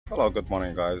Hello, good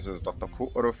morning guys. This is Dr.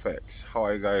 Cool AutoFix. How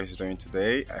are you guys doing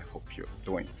today? I hope you're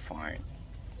doing fine.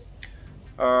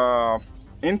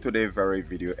 In today's very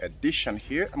video edition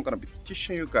here, I'm gonna be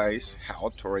teaching you guys how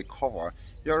to recover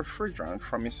your refrigerant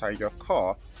from inside your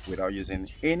car without using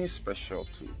any special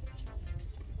tool.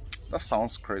 That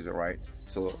sounds crazy, right?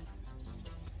 So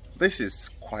this is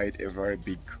quite a very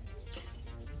big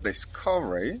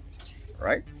discovery,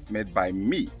 right, made by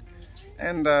me.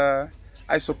 And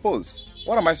I suppose,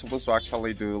 what am I supposed to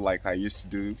actually do like I used to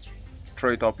do?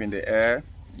 Throw it up in the air.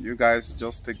 You guys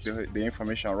just take the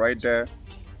information right there.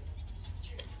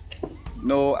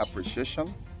 No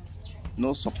appreciation,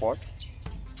 no support,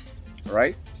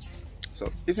 right?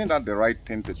 So isn't that the right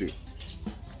thing to do?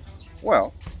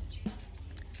 Well,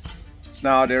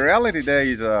 now the reality there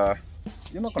is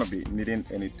you're not going to be needing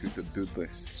any tool to do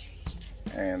this.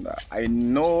 And I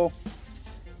know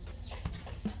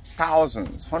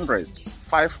thousands, hundreds,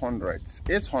 500s,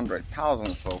 800,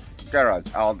 thousands of garage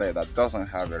out there that doesn't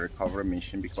have a recovery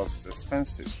machine because it's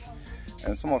expensive.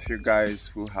 And some of you guys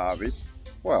who have it,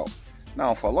 well,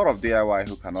 now for a lot of DIY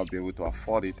who cannot be able to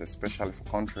afford it, especially for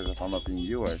countries that are not in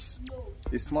US,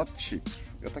 it's not cheap.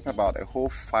 You're talking about a whole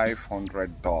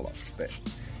 $500 there.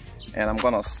 And I'm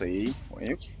gonna say, when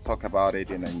you talk about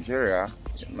it in Nigeria,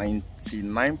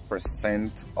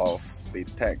 99% of the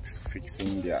techs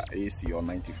fixing their AC, or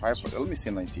 95%, let me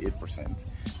say 98%,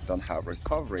 don't have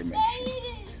recovery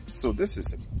machine. So this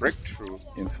is a breakthrough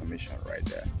information right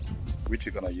there, which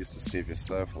you're gonna use to save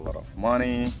yourself a lot of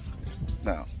money.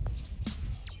 Now,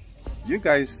 you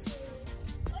guys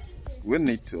will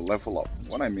need to level up.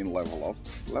 When I mean level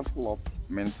up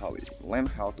mentally. Learn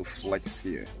how to flex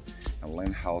here and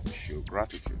learn how to show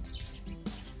gratitude.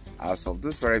 As of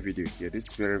this very video here,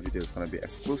 this very video is going to be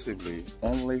exclusively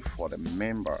only for the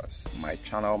members, my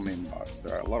channel members.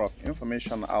 There are a lot of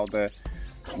information out there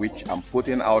which I'm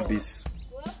putting out this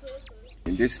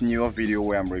in this newer video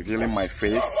where I'm revealing my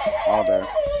face out there.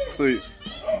 So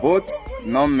both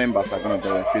non-members are going to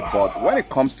benefit, but when it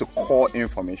comes to core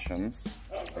informations,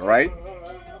 right,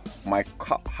 my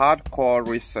hardcore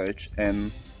research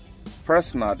and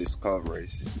personal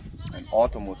discoveries and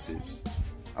automotives,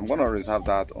 I'm going to reserve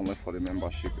that only for the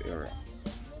membership area,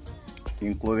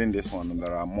 including this one. And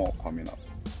there are more coming up,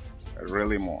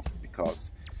 really more,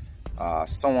 because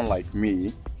someone like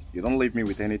me, you don't leave me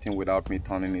with anything without me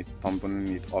tumbling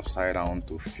it upside down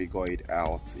to figure it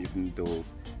out, even though,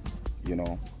 you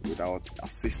know, without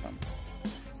assistance.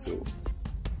 So,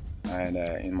 and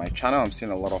in my channel, I'm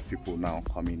seeing a lot of people now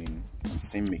coming in. I'm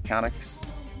seeing mechanics.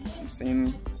 I'm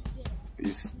seeing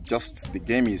it's just the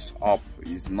game is up.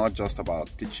 It's not just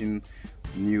about teaching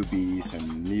newbies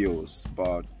and neos,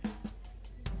 but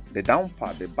the down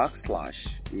part, the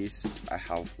backslash, is I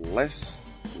have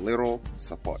little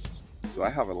support. So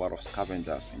I have a lot of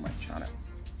scavengers in my channel,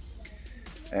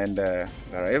 and there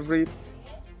are every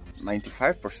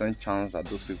 95% chance that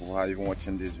those people who are even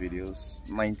watching these videos,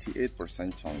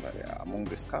 98% chance that they are among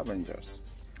the scavengers.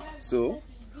 So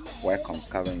welcome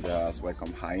scavengers,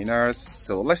 welcome hyenas.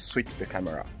 So let's switch the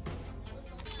camera.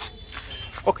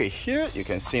 Okay, here you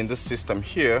can see in this system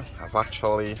here, I've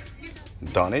actually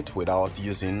done it without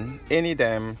using any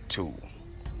damn tool.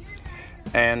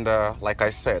 And like I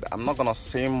said, I'm not gonna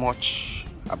say much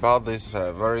about this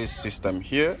very system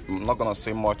here. I'm not gonna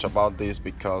say much about this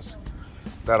because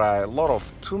there are a lot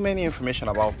of too many information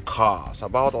about cars,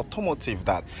 about automotive,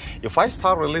 that if I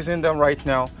start releasing them right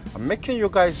now, I'm making you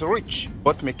guys rich,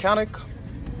 both mechanic,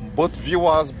 both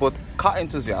viewers, both car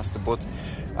enthusiasts, both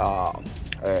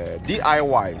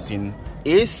DIYs in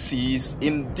ACs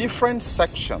in different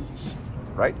sections,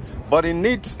 right? But it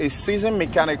needs a seasoned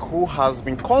mechanic who has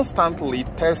been constantly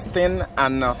testing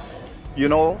and you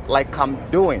know, like I'm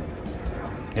doing.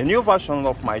 A new version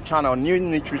of my channel, new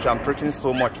niche which I'm treating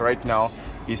so much right now,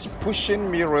 is pushing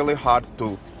me really hard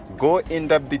to go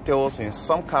in-depth details in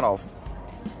some kind of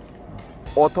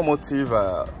automotive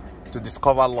to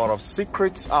discover a lot of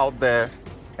secrets out there.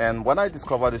 And when I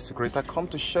discover the secret, I come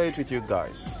to share it with you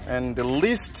guys. And the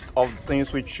list of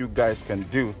things which you guys can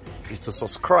do is to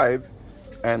subscribe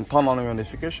and turn on your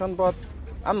notification, but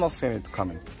I'm not seeing it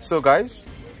coming. So guys,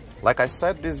 like I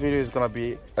said, this video is gonna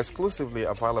be exclusively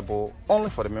available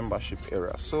only for the membership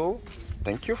area. So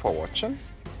thank you for watching,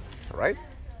 right?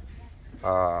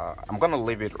 I'm gonna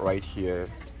leave it right here.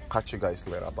 Catch you guys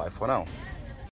later. Bye for now.